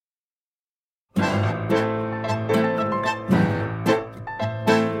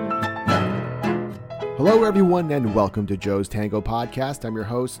Hello, everyone, and welcome to Joe's Tango Podcast. I'm your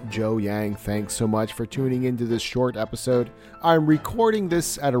host, Joe Yang. Thanks so much for tuning into this short episode. I'm recording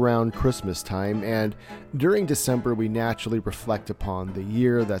this at around Christmas time, and during December, we naturally reflect upon the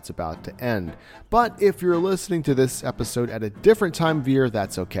year that's about to end. But if you're listening to this episode at a different time of year,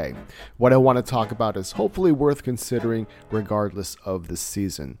 that's okay. What I want to talk about is hopefully worth considering regardless of the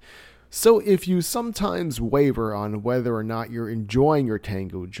season. So if you sometimes waver on whether or not you're enjoying your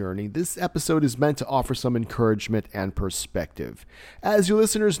tango journey, this episode is meant to offer some encouragement and perspective. As you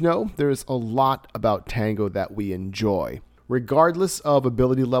listeners know, there's a lot about tango that we enjoy. Regardless of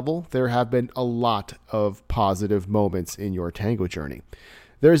ability level, there have been a lot of positive moments in your tango journey.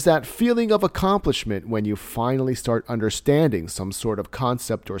 There's that feeling of accomplishment when you finally start understanding some sort of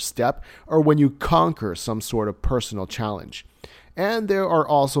concept or step, or when you conquer some sort of personal challenge. And there are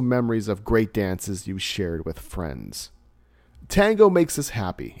also memories of great dances you shared with friends. Tango makes us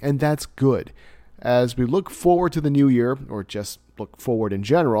happy, and that's good. As we look forward to the new year, or just look forward in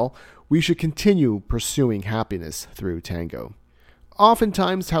general, we should continue pursuing happiness through tango.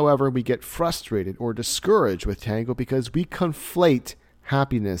 Oftentimes, however, we get frustrated or discouraged with tango because we conflate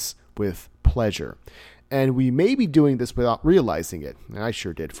happiness with pleasure. And we may be doing this without realizing it. I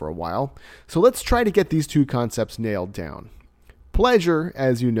sure did for a while. So let's try to get these two concepts nailed down. Pleasure,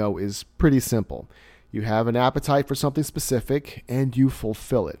 as you know, is pretty simple. You have an appetite for something specific, and you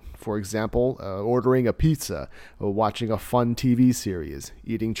fulfill it. For example, ordering a pizza, watching a fun TV series,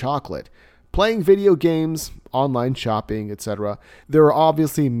 eating chocolate, playing video games, online shopping, etc. There are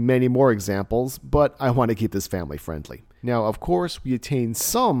obviously many more examples, but I want to keep this family friendly. Now, of course, we attain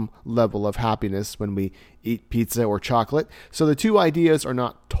some level of happiness when we eat pizza or chocolate, so the two ideas are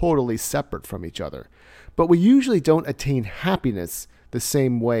not totally separate from each other. But we usually don't attain happiness the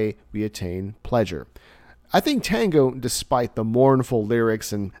same way we attain pleasure. I think tango, despite the mournful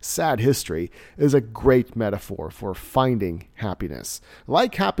lyrics and sad history, is a great metaphor for finding happiness.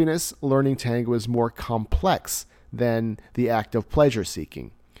 Like happiness, learning tango is more complex than the act of pleasure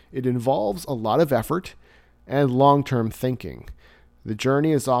seeking. It involves a lot of effort and long-term thinking. The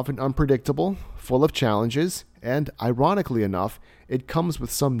journey is often unpredictable, full of challenges, and ironically enough, it comes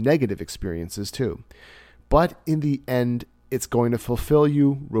with some negative experiences too. But in the end, it's going to fulfill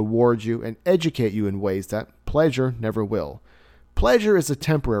you, reward you, and educate you in ways that pleasure never will. Pleasure is a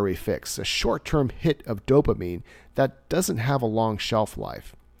temporary fix, a short-term hit of dopamine that doesn't have a long shelf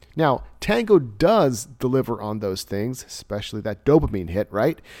life. Now, tango does deliver on those things, especially that dopamine hit,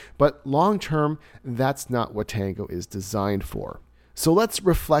 right? But long-term, that's not what tango is designed for. So let's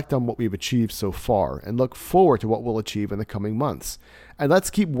reflect on what we've achieved so far and look forward to what we'll achieve in the coming months. And let's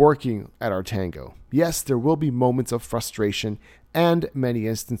keep working at our tango. Yes, there will be moments of frustration and many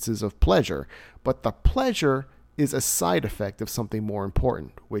instances of pleasure, but the pleasure is a side effect of something more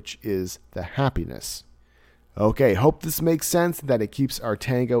important, which is the happiness. Okay, hope this makes sense, that it keeps our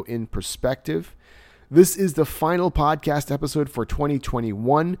tango in perspective. This is the final podcast episode for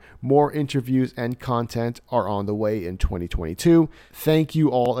 2021. More interviews and content are on the way in 2022. Thank you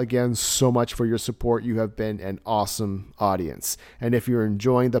all again so much for your support. You have been an awesome audience. And if you're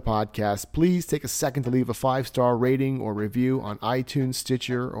enjoying the podcast, please take a second to leave a 5-star rating or review on iTunes,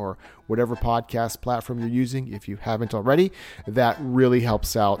 Stitcher, or whatever podcast platform you're using if you haven't already. That really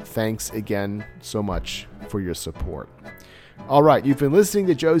helps out. Thanks again so much for your support. All right, you've been listening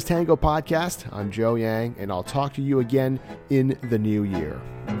to Joe's Tango Podcast. I'm Joe Yang, and I'll talk to you again in the new year.